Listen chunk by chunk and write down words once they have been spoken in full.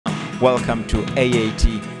welcome to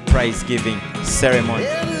AAT Prize Giving ceremony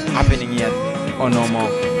happening here at Onomo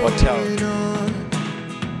Hotel.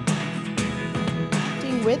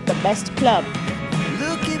 With the best club.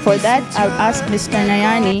 For that, I'll ask Mr.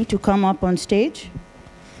 Nayani to come up on stage.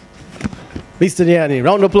 Mr. Nayani,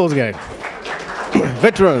 round of applause, guys.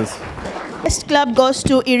 Veterans. Best club goes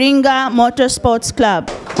to Iringa Motorsports Club.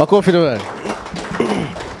 Makofi to that.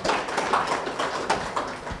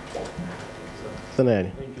 Mr.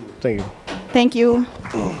 Nayani, thank you. Thank you.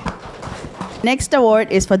 Next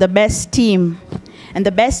award is for the best team. And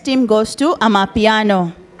the best team goes to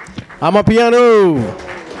Amapiano. Amapiano.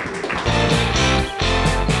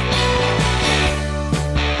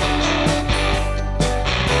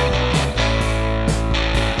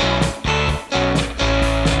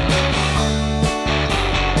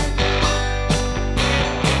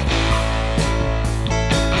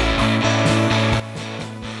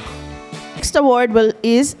 Next award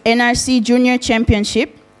is NRC Junior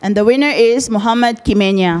Championship, and the winner is Muhammad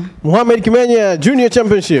Kimenya. Muhammad Kimenya, Junior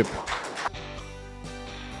Championship.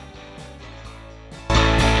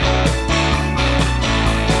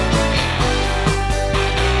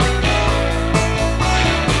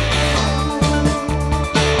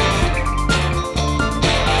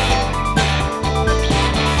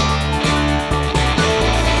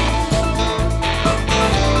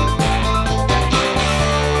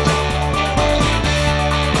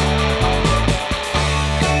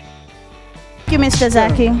 Thank you, Mr.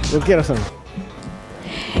 Zaki.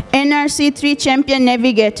 NRC 3 Champion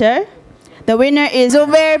Navigator. The winner is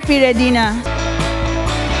Zubair Piredina.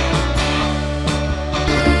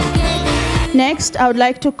 Next, I would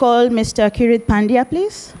like to call Mr. Kirit Pandya,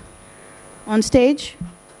 please, on stage.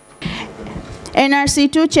 NRC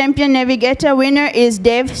 2 Champion Navigator winner is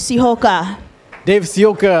Dev Sihoka. Dev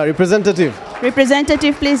Sihoka, representative.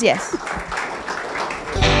 Representative, please, yes.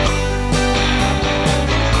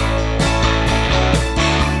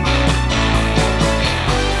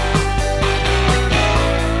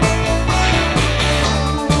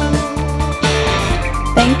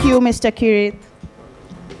 Thank you, Mr. Kirit.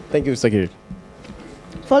 Thank you, Mr. Kirit.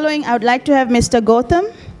 Following, I would like to have Mr. Gotham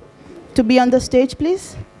to be on the stage,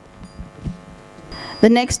 please. The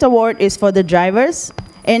next award is for the drivers.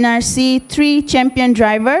 NRC 3 Champion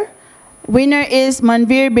Driver. Winner is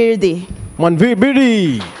Manvir Birdi. Manvir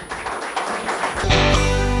Birdi.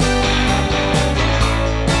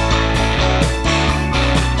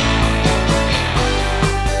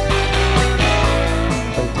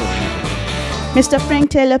 Mr. Frank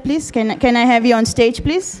Taylor, please. Can I have you on stage,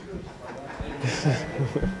 please?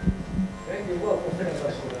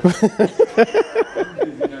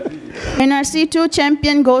 NRC 2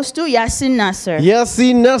 champion goes to Yasin Nasser.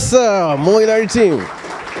 Yasin Nasser, Moinari team.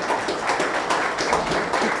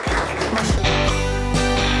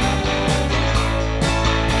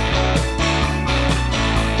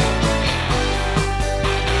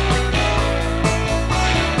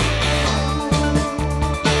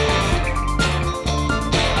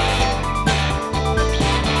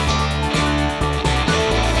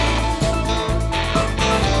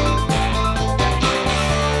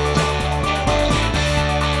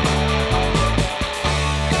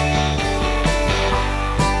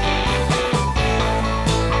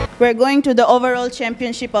 We're going to the overall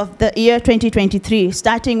championship of the year 2023,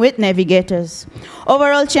 starting with navigators.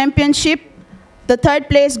 Overall championship, the third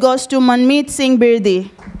place goes to Manmeet Singh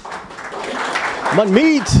Birdi.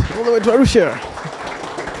 Manmeet, all the way to Arusha.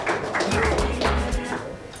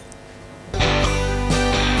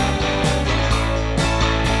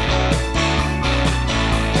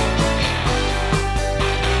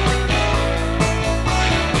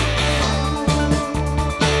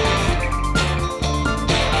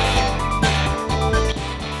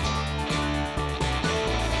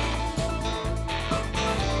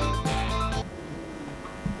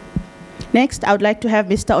 Next, I would like to have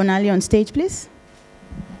Mr. Onali on stage, please.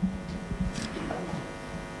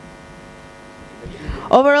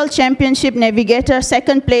 Overall championship navigator,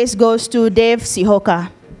 second place goes to Dev Sihoka.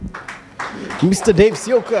 Mr. Dev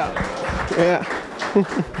Sihoka. Yeah.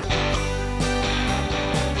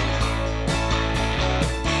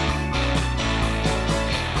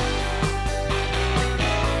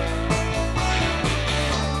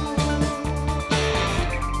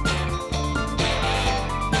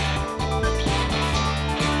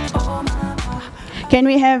 Can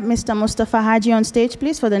we have Mr. Mustafa Haji on stage,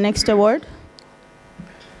 please, for the next award?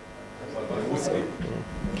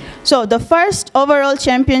 So the first overall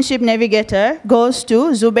championship navigator goes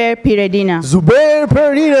to Zubair Piredina. Zubair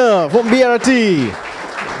Piredina from BRT.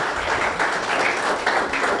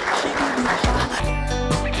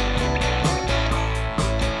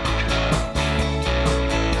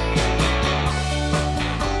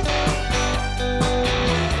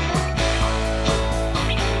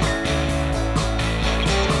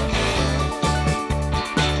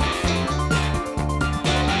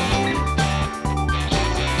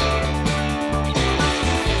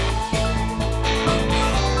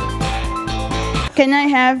 Can I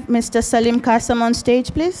have Mr. Salim Kasam on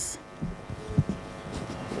stage, please?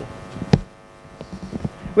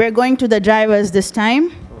 We're going to the drivers this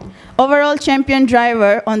time. Overall champion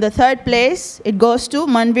driver on the third place, it goes to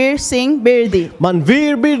Manveer Singh Birdi.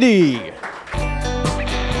 Manveer Birdi.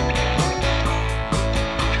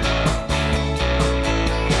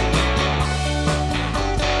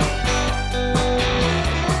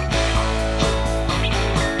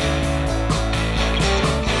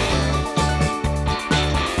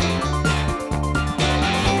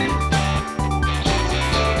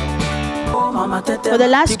 For the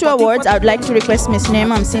last two awards, I would like to request Ms.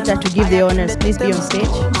 Neema Msita to give the honors. Please be on stage.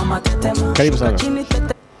 Karibu sana.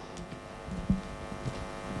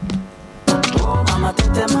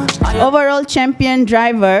 Overall champion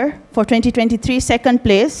driver for 2023 second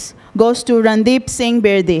place goes to Randeep Singh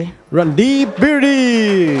Birdi. Randeep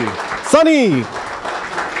Birdi. Sunny.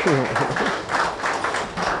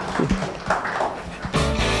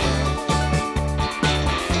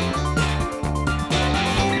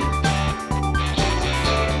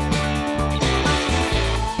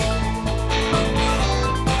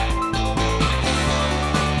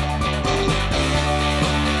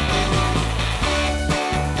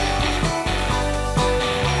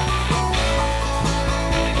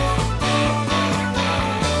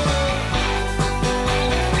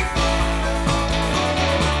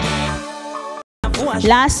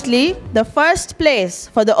 Lastly, the first place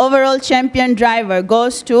for the overall champion driver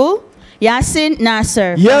goes to Yasin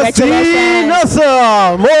Nasser. Yasin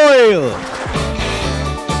Nasser, Moil.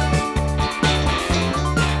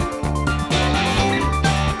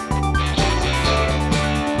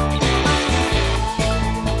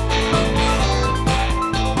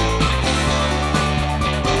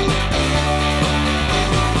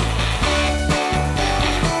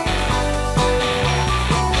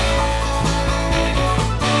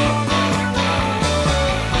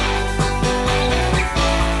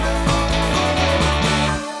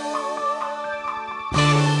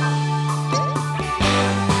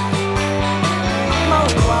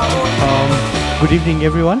 Good evening,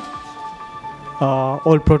 everyone.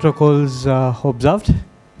 All protocols observed.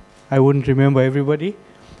 I wouldn't remember everybody.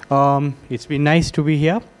 It's been nice to be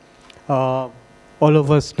here. All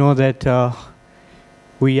of us know that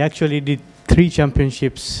we actually did 3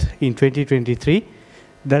 championships in 2023.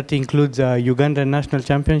 That includes Uganda National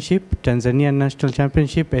Championship, Tanzania National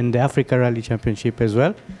Championship, and the Africa Rally Championship as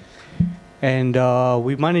well. And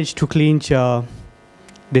we managed to clinch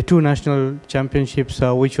the 2 national championships,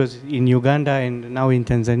 which was in Uganda and now in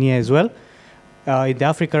Tanzania as well. In the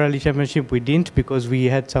Africa Rally Championship, we didn't because we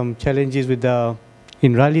had some challenges with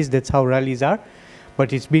in rallies. That's how rallies are.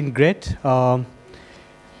 But it's been great.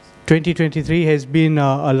 2023 has been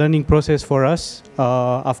a learning process for us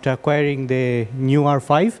after acquiring the new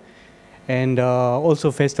R5 and also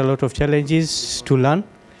faced a lot of challenges to learn.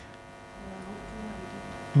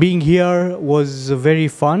 Being here was very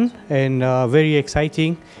fun and very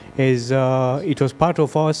exciting as it was part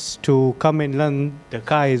of us to come and learn the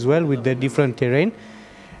car as well with the different terrain.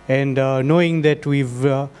 And knowing that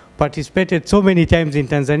we've participated so many times in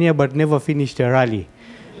Tanzania but never finished a rally.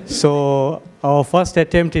 So our first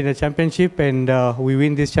attempt in a championship and we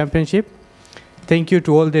win this championship. Thank you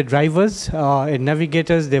to all the drivers and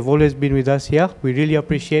navigators. They've always been with us here. We really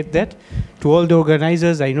appreciate that. To all the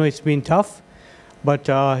organizers, I know it's been tough. But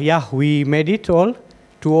yeah, we made it all.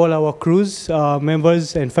 To all our crews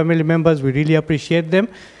members and family members, we really appreciate them.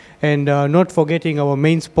 And not forgetting our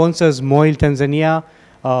main sponsors, Moil Tanzania,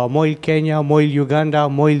 Moil Kenya, Moil Uganda,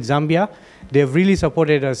 Moil Zambia. They've really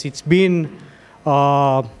supported us. It's been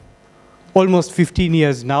almost 15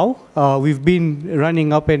 years now. We've been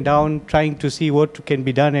running up and down, trying to see what can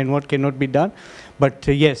be done and what cannot be done. But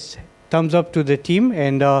yes, thumbs up to the team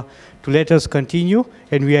and to let us continue.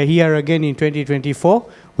 And we are here again in 2024.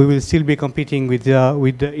 We will still be competing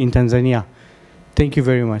in Tanzania. Thank you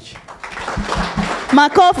very much.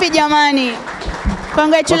 Makofi jamani.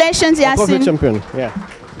 Congratulations, Yasin. Champion. Yeah.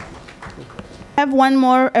 I have one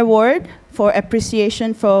more award for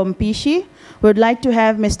appreciation from Pishi. We would like to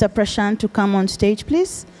have Mr. Prashant to come on stage,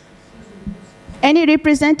 please. Any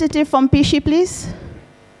representative from Pishi, please?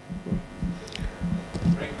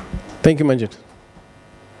 Thank you, Manjit.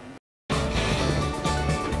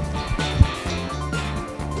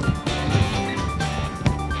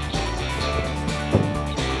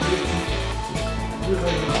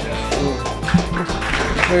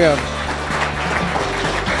 Here we go.